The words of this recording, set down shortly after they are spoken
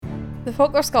The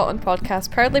Folklore Scotland podcast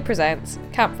proudly presents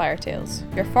Campfire Tales,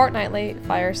 your fortnightly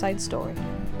fireside story.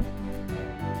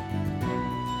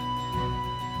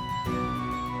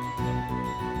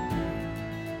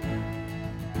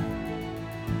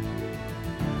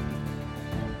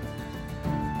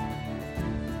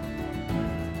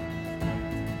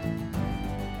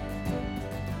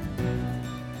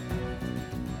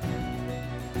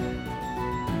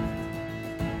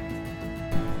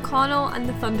 Connell and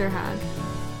the Thunder Hag,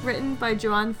 written by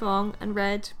Joanne Fong and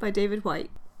read by David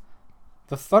White.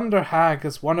 The Thunder Hag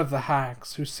is one of the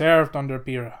hags who served under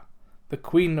Bera, the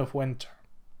Queen of Winter.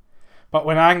 But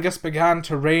when Angus began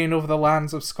to reign over the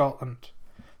lands of Scotland,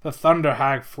 the Thunder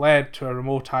Hag fled to a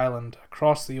remote island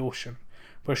across the ocean,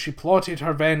 where she plotted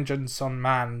her vengeance on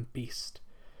man and beast,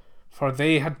 for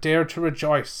they had dared to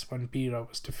rejoice when Bera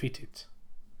was defeated.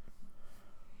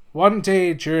 One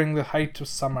day during the height of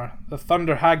summer, the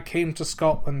Thunder Hag came to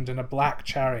Scotland in a black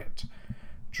chariot,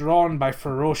 drawn by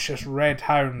ferocious red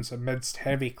hounds amidst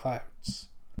heavy clouds.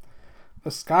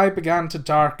 The sky began to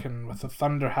darken with the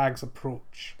Thunder Hag's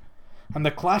approach, and the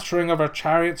clattering of her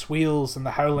chariot's wheels and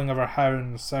the howling of her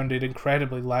hounds sounded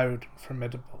incredibly loud and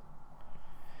formidable.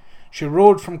 She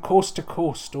rode from coast to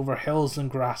coast over hills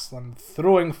and grassland,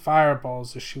 throwing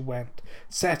fireballs as she went,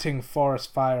 setting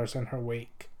forest fires in her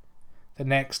wake. The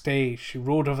next day she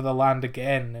rode over the land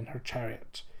again in her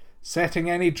chariot, setting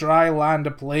any dry land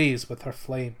ablaze with her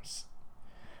flames.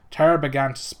 Terror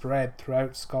began to spread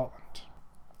throughout Scotland.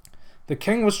 The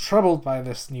king was troubled by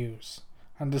this news,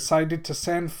 and decided to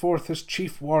send forth his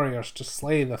chief warriors to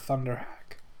slay the Thunder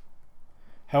Hag.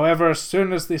 However, as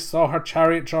soon as they saw her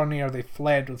chariot draw near, they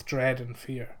fled with dread and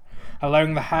fear,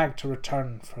 allowing the hag to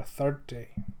return for a third day.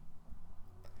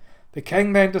 The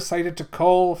king then decided to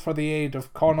call for the aid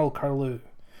of Connell Carlew,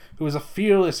 who was a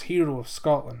fearless hero of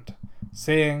Scotland,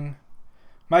 saying,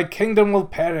 "My kingdom will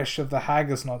perish if the hag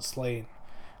is not slain.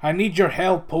 I need your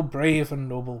help, O brave and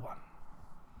noble one.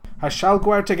 I shall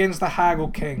go out against the hag, O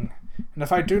king, and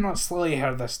if I do not slay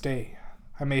her this day,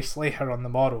 I may slay her on the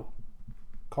morrow,"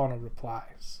 Connell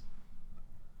replies.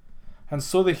 And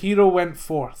so the hero went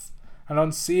forth, and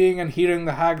on seeing and hearing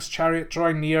the hag's chariot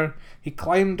drawing near, he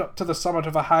climbed up to the summit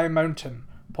of a high mountain,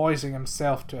 poising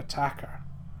himself to attack her.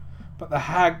 But the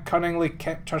hag cunningly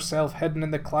kept herself hidden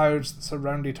in the clouds that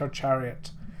surrounded her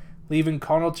chariot, leaving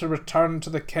Connell to return to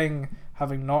the king,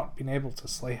 having not been able to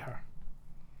slay her.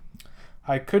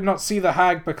 "I could not see the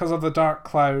hag because of the dark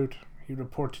cloud," he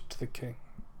reported to the king.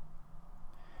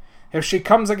 "If she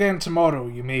comes again tomorrow,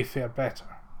 you may fare better,"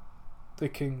 the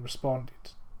king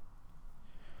responded.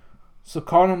 So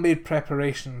Connell made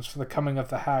preparations for the coming of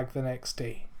the hag the next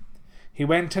day. He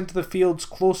went into the fields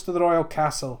close to the royal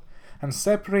castle and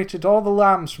separated all the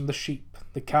lambs from the sheep,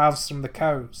 the calves from the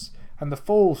cows, and the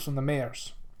foals from the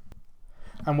mares.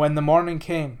 And when the morning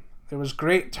came, there was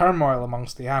great turmoil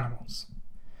amongst the animals.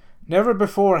 Never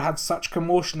before had such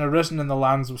commotion arisen in the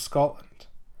lands of Scotland.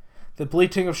 The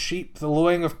bleating of sheep, the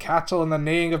lowing of cattle, and the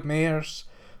neighing of mares,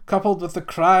 coupled with the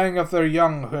crying of their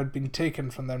young who had been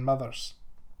taken from their mothers.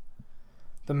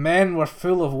 The men were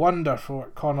full of wonder for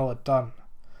what Connell had done,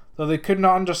 though they could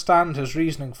not understand his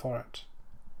reasoning for it.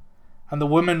 And the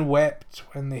women wept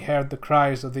when they heard the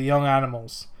cries of the young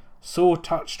animals, so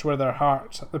touched were their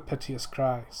hearts at the piteous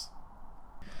cries.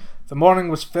 The morning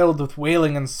was filled with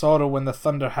wailing and sorrow when the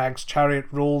Thunder Hag's chariot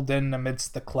rolled in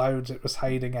amidst the clouds it was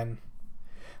hiding in.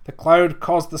 The cloud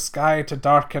caused the sky to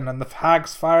darken, and the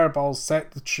hag's fireballs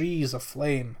set the trees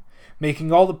aflame,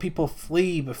 making all the people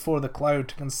flee before the cloud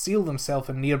to conceal themselves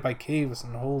in nearby caves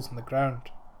and holes in the ground.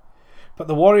 But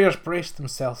the warriors braced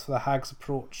themselves for the hag's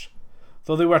approach,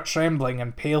 though they were trembling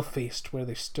and pale-faced where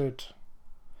they stood.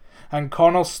 And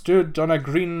Connell stood on a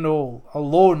green knoll,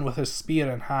 alone with his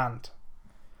spear in hand.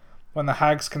 When the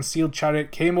hag's concealed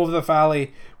chariot came over the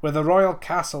valley where the royal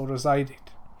castle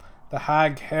resided, the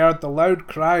hag heard the loud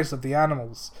cries of the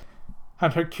animals,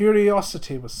 and her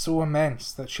curiosity was so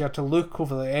immense that she had to look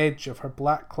over the edge of her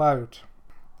black cloud.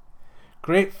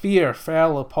 Great fear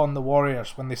fell upon the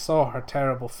warriors when they saw her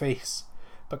terrible face,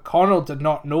 but Connell did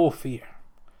not know fear,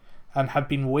 and had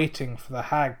been waiting for the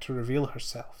hag to reveal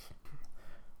herself.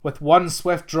 With one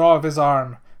swift draw of his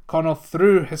arm, Connell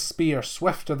threw his spear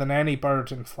swifter than any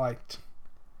bird in flight.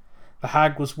 The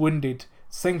hag was wounded,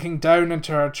 sinking down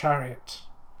into her chariot.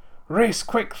 "Race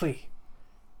quickly!"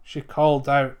 she called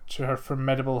out to her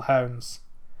formidable hounds,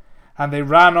 and they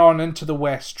ran on into the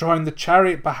west, drawing the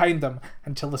chariot behind them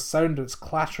until the sound of its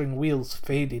clattering wheels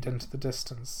faded into the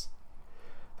distance.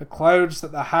 The clouds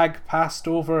that the hag passed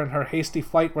over in her hasty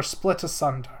flight were split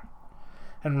asunder,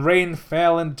 and rain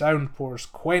fell in downpours,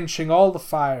 quenching all the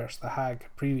fires the hag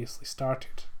had previously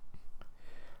started.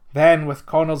 Then, with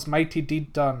Connell's mighty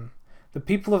deed done, the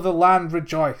people of the land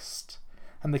rejoiced,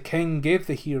 and the king gave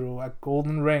the hero a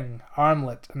golden ring,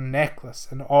 armlet, and necklace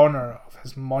in honour of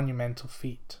his monumental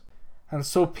feat. And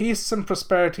so peace and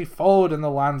prosperity followed in the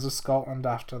lands of Scotland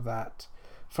after that,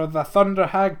 for the Thunder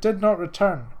Hag did not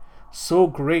return, so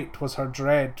great was her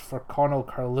dread for Connell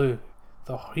Carlew,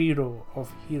 the hero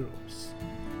of heroes.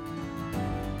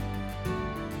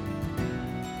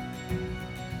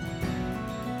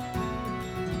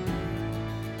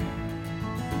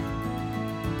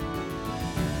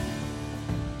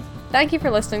 Thank you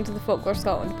for listening to the Folklore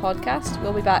Scotland podcast.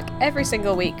 We'll be back every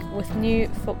single week with new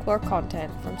folklore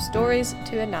content, from stories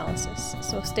to analysis,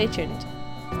 so stay tuned.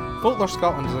 Folklore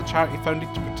Scotland is a charity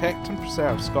founded to protect and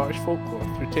preserve Scottish folklore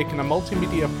through taking a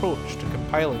multimedia approach to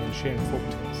compiling and sharing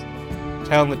folktales,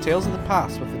 telling the tales of the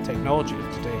past with the technology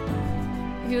of today.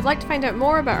 If you would like to find out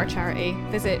more about our charity,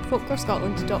 visit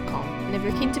folklorescotland.com, and if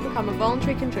you're keen to become a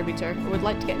voluntary contributor or would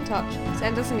like to get in touch,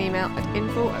 send us an email at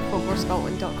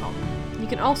info@folklorescotland.com. You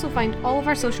can also find all of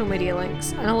our social media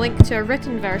links and a link to a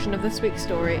written version of this week's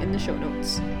story in the show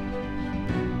notes.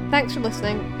 Thanks for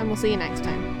listening, and we'll see you next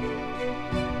time.